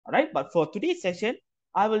All right, but for today's session,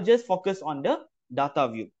 I will just focus on the data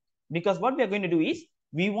view, because what we are going to do is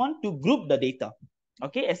we want to group the data.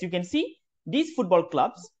 Okay, as you can see, these football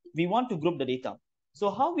clubs, we want to group the data.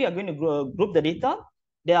 So how we are going to group the data?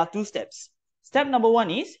 There are two steps. Step number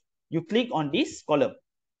one is you click on this column.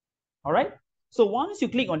 All right, so once you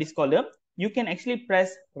click on this column, you can actually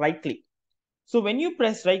press right click. So when you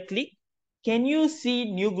press right click, can you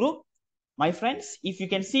see new group? My friends, if you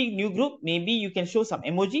can see new group, maybe you can show some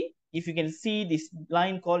emoji. If you can see this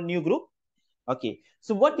line called new group. Okay,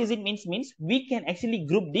 so what does it means? Means we can actually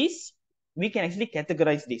group this. We can actually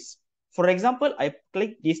categorize this. For example, I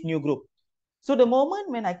click this new group. So the moment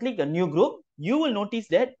when I click a new group, you will notice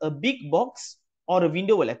that a big box or a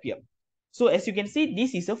window will appear. So as you can see,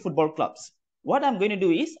 this is a football clubs. What I'm going to do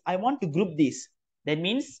is I want to group this. That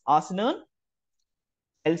means Arsenal,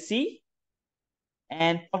 Chelsea,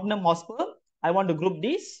 and Tottenham Hotspur. I want to group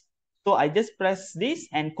this. So I just press this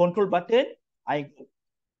and control button.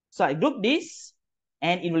 So I group this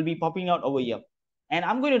and it will be popping out over here. And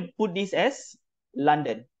I'm going to put this as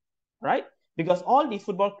London, right? Because all these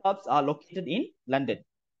football clubs are located in London.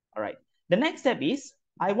 All right. The next step is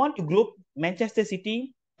I want to group Manchester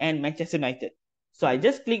City and Manchester United. So I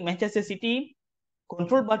just click Manchester City,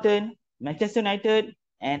 control button, Manchester United,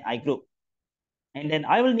 and I group. And then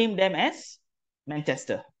I will name them as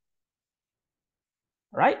Manchester.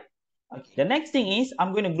 Right? Okay. The next thing is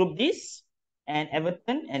I'm going to group this and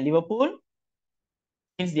Everton and Liverpool,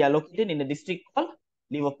 since they are located in the district called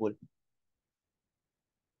Liverpool.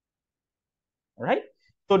 Right?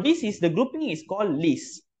 So this is the grouping is called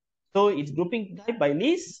list. So it's grouping type by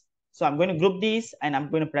list. So I'm going to group this and I'm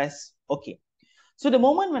going to press OK. So the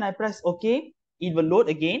moment when I press OK, it will load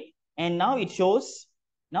again. And now it shows,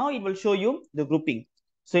 now it will show you the grouping.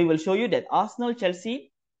 So it will show you that Arsenal,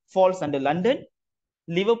 Chelsea falls under London,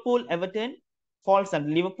 Liverpool, Everton falls under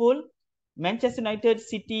Liverpool, Manchester United,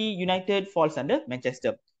 City, United falls under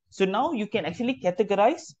Manchester. So now you can actually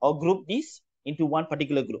categorize or group this into one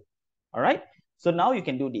particular group. All right. So now you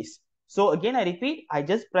can do this. So again, I repeat, I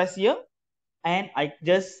just press here and I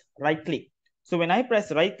just right click. So when I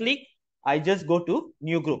press right click, I just go to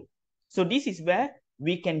new group. So this is where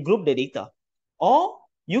we can group the data. Or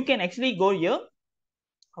you can actually go here,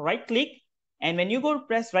 right click, and when you go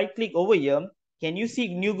press right click over here, can you see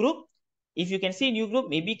new group? If you can see new group,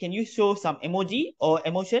 maybe can you show some emoji or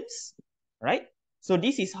emotions, right? So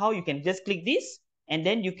this is how you can just click this and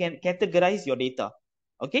then you can categorize your data.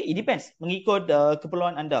 Okay, it depends mengikut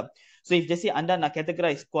keperluan anda. So if just say anda nak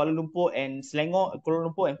categorize Kuala Lumpur and Selangor, Kuala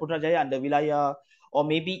Lumpur and Putrajaya under wilayah, or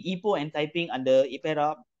maybe Ipoh and Taiping under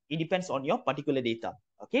Ipera, it depends on your particular data.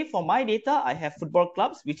 Okay, for my data, I have football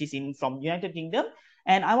clubs which is in from United Kingdom,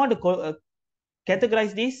 and I want to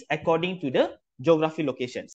categorize this according to the geography locations.